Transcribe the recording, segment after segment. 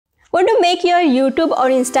Want to make your YouTube or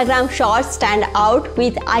Instagram shorts stand out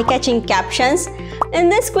with eye-catching captions? In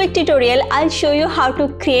this quick tutorial, I'll show you how to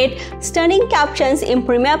create stunning captions in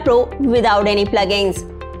Premiere Pro without any plugins.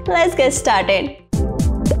 Let's get started.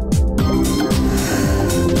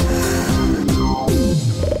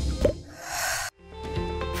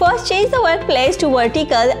 First, change the workplace to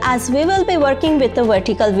vertical as we will be working with the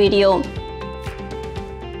vertical video.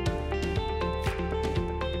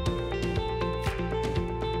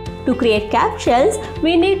 To create captions,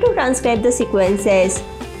 we need to transcribe the sequences.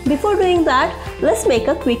 Before doing that, let's make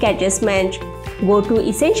a quick adjustment. Go to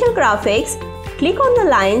Essential Graphics, click on the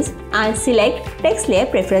lines and select Text Layer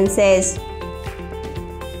Preferences.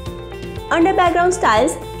 Under Background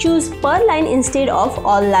Styles, choose per line instead of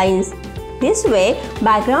all lines. This way,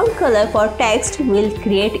 background color for text will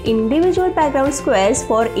create individual background squares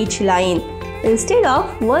for each line, instead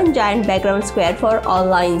of one giant background square for all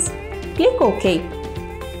lines. Click OK.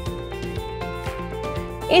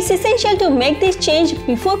 It's essential to make this change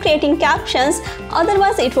before creating captions,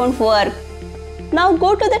 otherwise it won't work. Now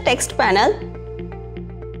go to the text panel.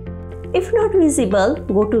 If not visible,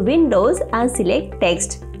 go to Windows and select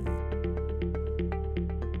Text.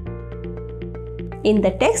 In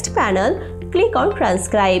the text panel, click on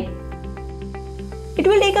Transcribe. It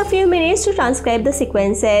will take a few minutes to transcribe the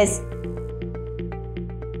sequences.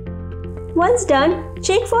 Once done,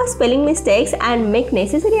 check for spelling mistakes and make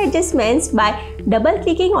necessary adjustments by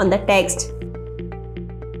double-clicking on the text.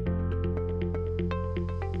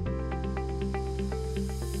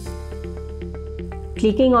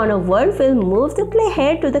 Clicking on a word will move the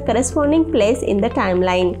playhead to the corresponding place in the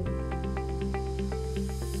timeline.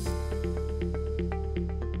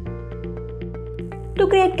 To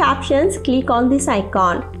create captions, click on this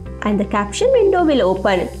icon and the caption window will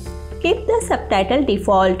open. Keep the subtitle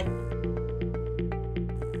default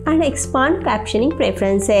and expand captioning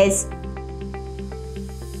preferences.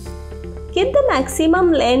 Keep the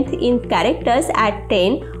maximum length in characters at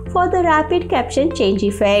 10 for the rapid caption change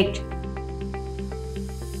effect.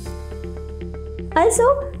 Also,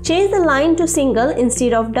 change the line to single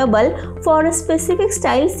instead of double for a specific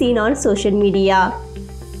style seen on social media.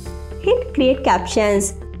 Hit Create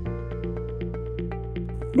Captions.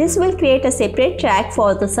 This will create a separate track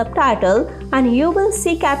for the subtitle and you will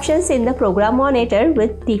see captions in the program monitor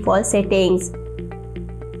with default settings.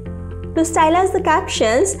 To stylize the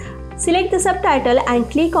captions, select the subtitle and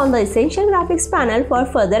click on the Essential Graphics panel for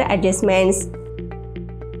further adjustments.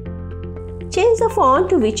 Change the font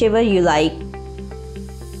to whichever you like.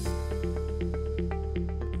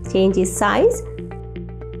 Change its size.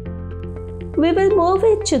 We will move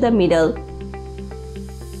it to the middle.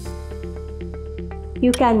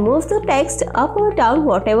 You can move the text up or down,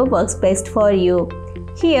 whatever works best for you.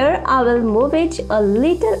 Here, I will move it a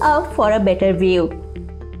little up for a better view.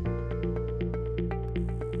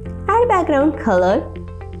 Add background color.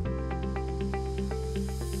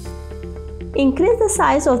 Increase the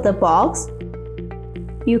size of the box.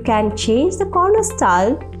 You can change the corner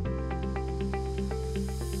style.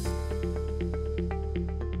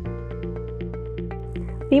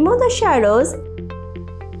 Remove the shadows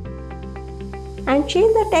and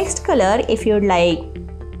change the text color if you'd like.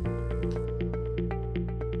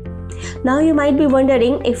 Now you might be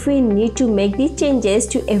wondering if we need to make these changes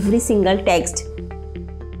to every single text.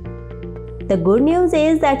 The good news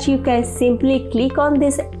is that you can simply click on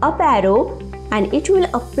this up arrow and it will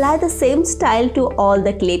apply the same style to all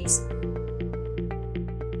the clips.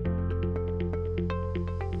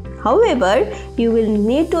 However, you will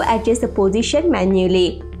need to adjust the position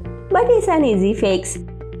manually, but it's an easy fix.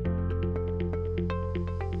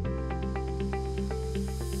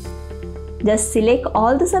 Just select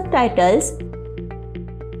all the subtitles,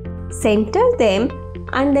 center them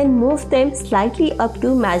and then move them slightly up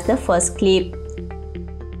to match the first clip.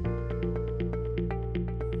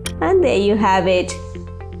 And there you have it.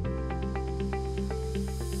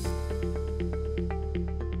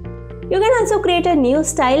 You can also create a new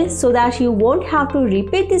style so that you won't have to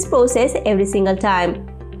repeat this process every single time.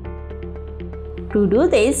 To do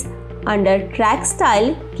this, under Track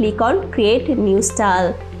Style, click on Create New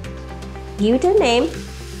Style. Give it a name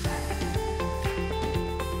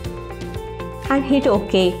and hit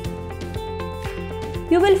OK.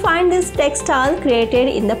 You will find this text style created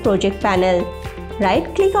in the project panel.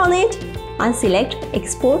 Right click on it and select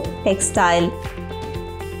Export Text Style.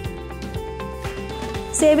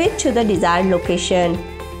 Save it to the desired location.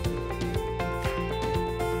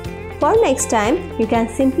 For next time, you can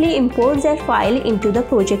simply import that file into the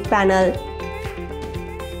project panel.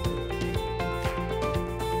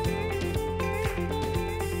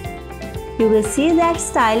 you will see that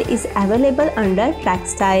style is available under track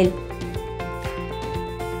style.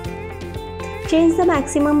 Change the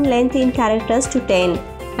maximum length in characters to 10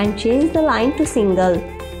 and change the line to single.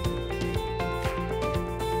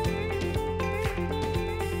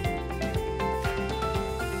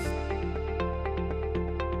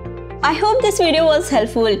 I hope this video was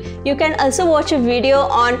helpful. You can also watch a video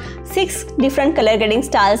on 6 different color grading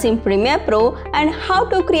styles in Premiere Pro and how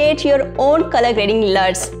to create your own color grading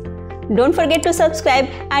alerts. Don't forget to subscribe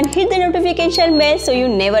and hit the notification bell so you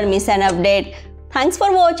never miss an update. Thanks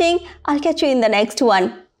for watching. I'll catch you in the next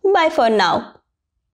one. Bye for now.